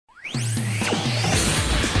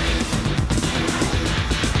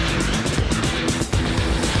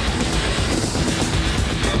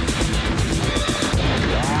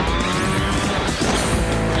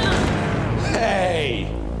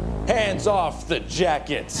off the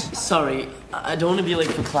jacket. Sorry, I don't want to be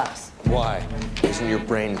late for class. Why? Isn't your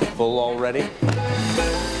brain full already?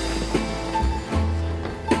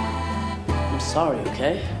 I'm sorry,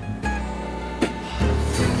 okay?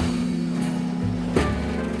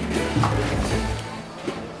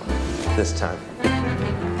 This time.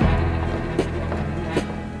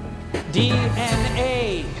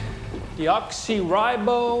 DNA,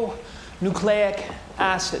 deoxyribonucleic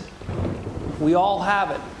acid. We all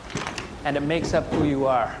have it, and it makes up who you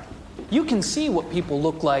are. You can see what people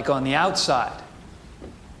look like on the outside.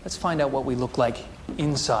 Let's find out what we look like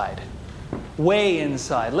inside. Way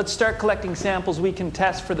inside. Let's start collecting samples we can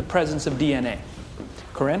test for the presence of DNA.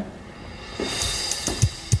 Corrine?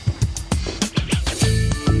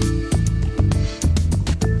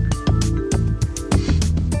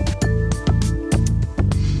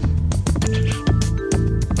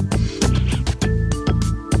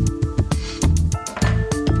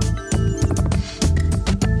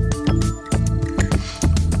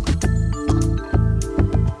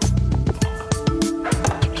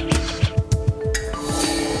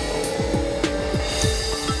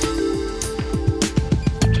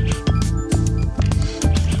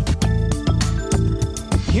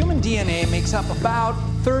 Up about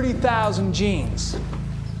 30,000 genes.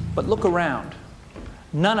 But look around.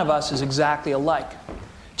 None of us is exactly alike.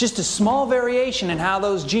 Just a small variation in how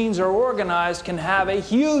those genes are organized can have a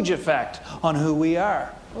huge effect on who we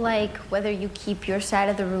are. Like whether you keep your side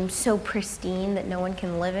of the room so pristine that no one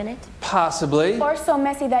can live in it? Possibly. Or so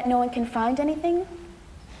messy that no one can find anything?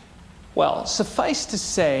 Well, suffice to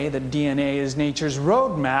say that DNA is nature's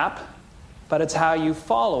roadmap, but it's how you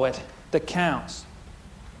follow it that counts.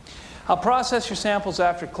 I'll process your samples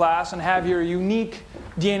after class and have your unique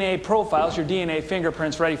DNA profiles, your DNA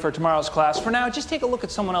fingerprints, ready for tomorrow's class. For now, just take a look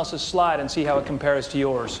at someone else's slide and see how it compares to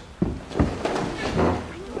yours.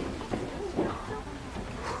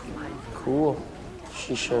 Cool.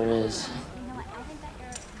 She sure is.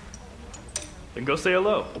 Then go say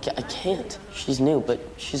hello. I can't. She's new, but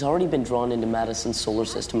she's already been drawn into Madison's solar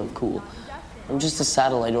system of cool. I'm just a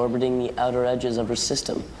satellite orbiting the outer edges of her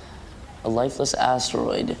system. A lifeless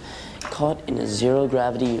asteroid caught in a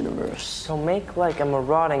zero-gravity universe. So make like a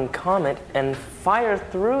marauding comet and fire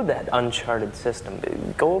through that uncharted system.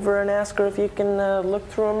 Go over and ask her if you can look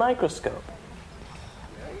through a microscope.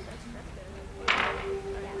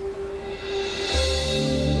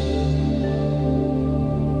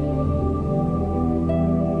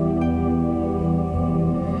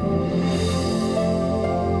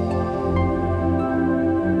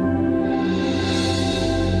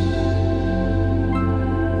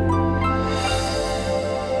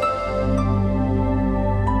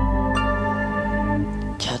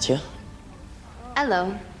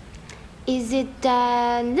 Hello. Is it,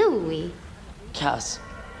 Louis? Cass.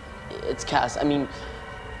 It's Cass. I mean,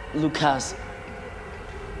 Lucas.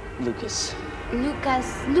 Lucas.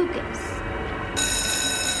 Lucas.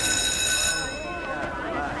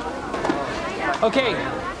 Okay,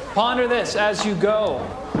 ponder this as you go.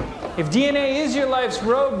 If DNA is your life's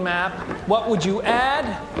roadmap, what would you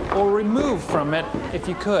add or remove from it if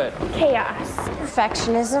you could? Chaos.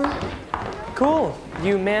 Perfectionism. Cool.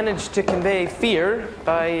 You managed to convey fear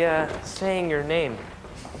by saying your name.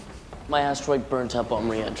 My asteroid burnt up on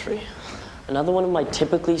re-entry. Another one of my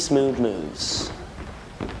typically smooth moves.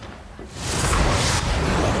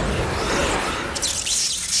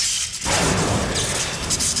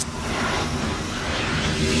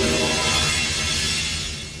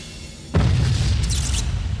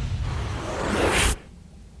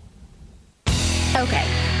 Okay,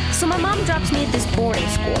 so my mom drops me at this boarding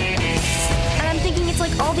school. And I'm thinking it's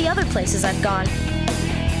like all the other places I've gone.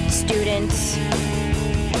 Students,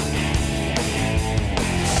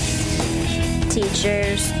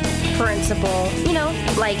 teachers, principal, you know,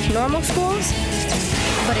 like normal schools.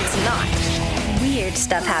 But it's not. Weird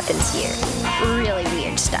stuff happens here. Really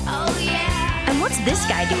weird stuff. Oh, yeah. And what's this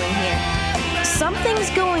guy doing here?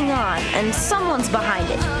 Something's going on, and someone's behind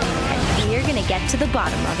it. And we're gonna get to the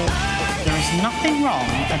bottom of it. There is nothing wrong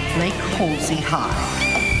at Blake Holsey High.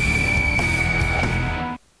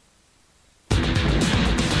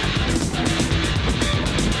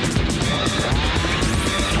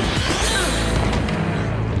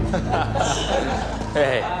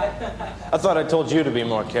 Hey, I thought I told you to be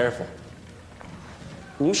more careful.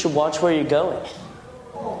 You should watch where you're going.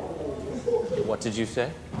 What did you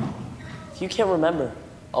say? If you can't remember,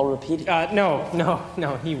 I'll repeat it. No,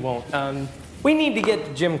 he won't. We need to get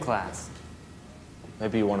to gym class.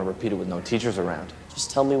 Maybe you want to repeat it with no teachers around. Just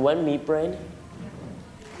tell me when, meat brain.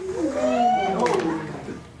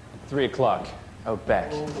 3 o'clock, out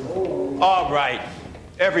back. All right.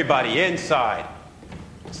 Everybody inside.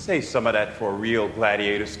 Save some of that for real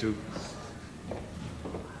gladiators, too.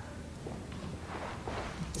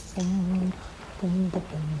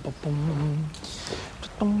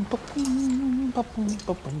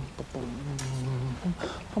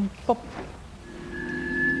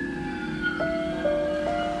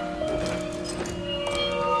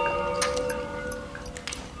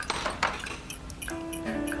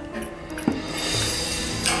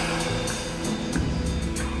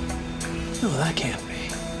 No, that can't be.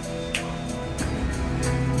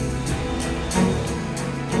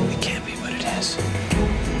 It can't be, but it is.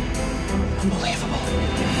 Unbelievable.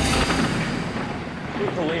 Can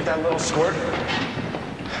you believe that little squirt?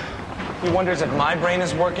 He wonders if my brain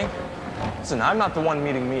is working. Listen, I'm not the one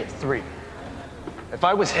meeting me at 3. If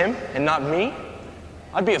I was him and not me,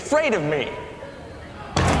 I'd be afraid of me.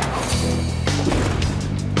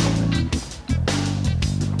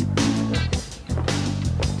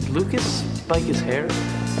 Lucas spike his hair?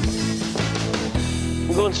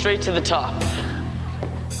 I'm going straight to the top.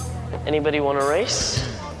 Anybody want to race?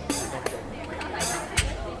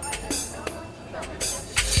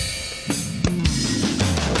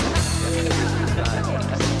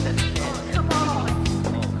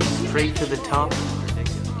 Straight to the top?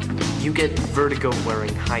 You get vertigo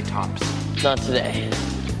wearing high tops. Not today.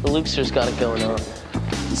 The Lukester's got it going on.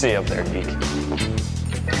 See you up there, geek.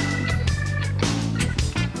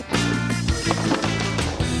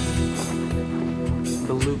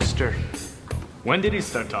 The Lukester. When did he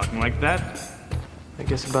start talking like that? I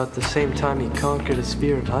guess about the same time he conquered a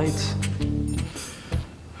sphere of heights.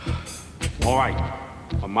 All right,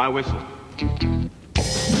 on my whistle.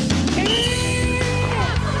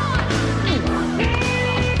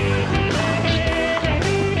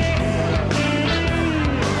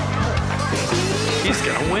 He's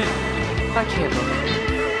gonna win. I can't look.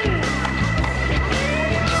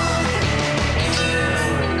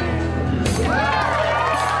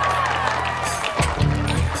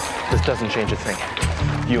 This doesn't change a thing.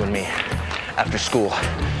 You and me, after school,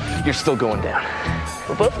 you're still going down.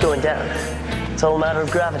 We're both going down. It's all a matter of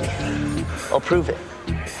gravity. I'll prove it.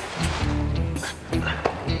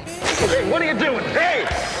 Hey, what are you doing? Hey!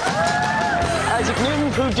 Isaac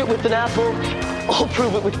Newton proved it with an apple. I'll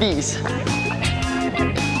prove it with these.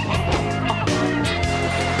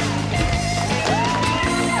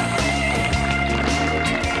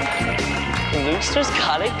 Lukester's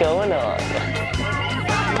got it going on.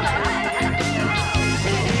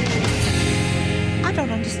 I don't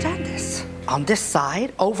understand this. On this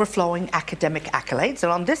side, overflowing academic accolades,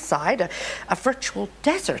 and on this side, a virtual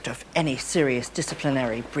desert of any serious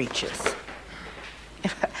disciplinary breaches.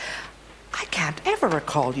 I can't ever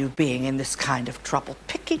recall you being in this kind of trouble,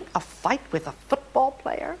 picking a fight with a football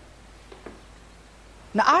player.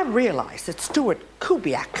 Now, I realize that Stuart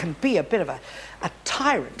Kubiak can be a bit of a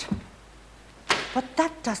tyrant, but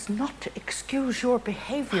that does not excuse your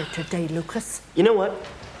behavior today, Lucas. You know what?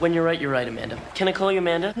 When you're right, Amanda. Can I call you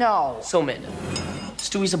Amanda? No. So, Amanda,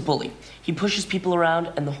 Stewie's a bully. He pushes people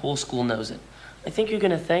around, and the whole school knows it. I think you're going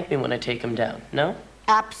to thank me when I take him down, no?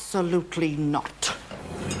 Absolutely not.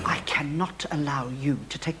 I cannot allow you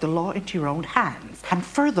to take the law into your own hands. And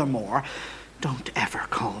furthermore, don't ever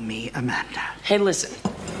call me Amanda. Hey, listen.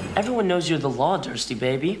 Everyone knows you're the law, Dursty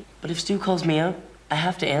baby. But if Stu calls me out, I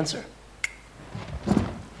have to answer.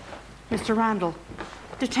 Mr. Randall,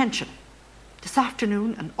 detention. This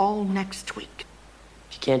afternoon and all next week.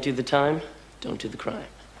 If you can't do the time, don't do the crime.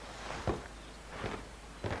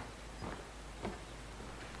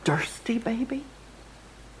 Dursty baby?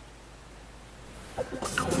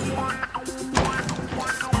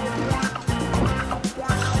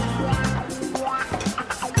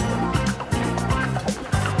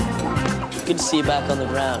 Good to see you back on the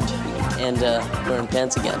ground and wearing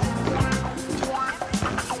pants again.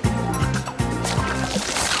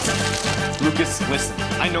 Lucas, listen,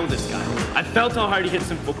 I know this guy. I felt how hard he hits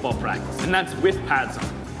in football practice, and that's with pads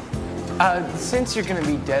on. Since you're gonna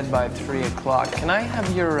be dead by 3 o'clock, can I have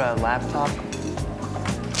your laptop?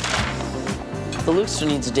 The Lukester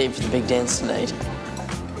needs a date for the big dance tonight.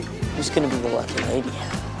 Who's gonna be the lucky lady?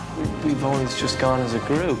 We've always just gone as a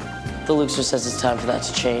group. The Lukester says it's time for that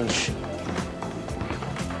to change.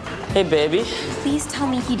 Hey, baby. Please tell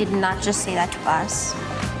me he did not just say that to us.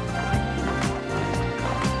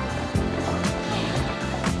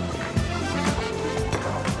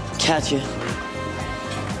 Katya,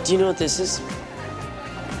 do you know what this is?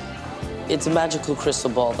 It's a magical crystal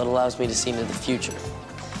ball that allows me to see into the future.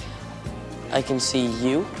 I can see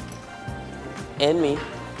you and me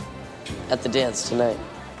at the dance tonight.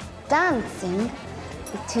 Dancing?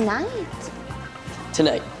 Tonight?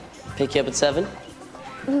 Tonight. Pick you up at 7?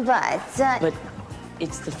 But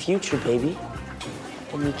it's the future, baby.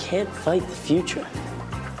 And you can't fight the future.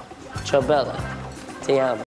 Ciao, Bella. Te amo.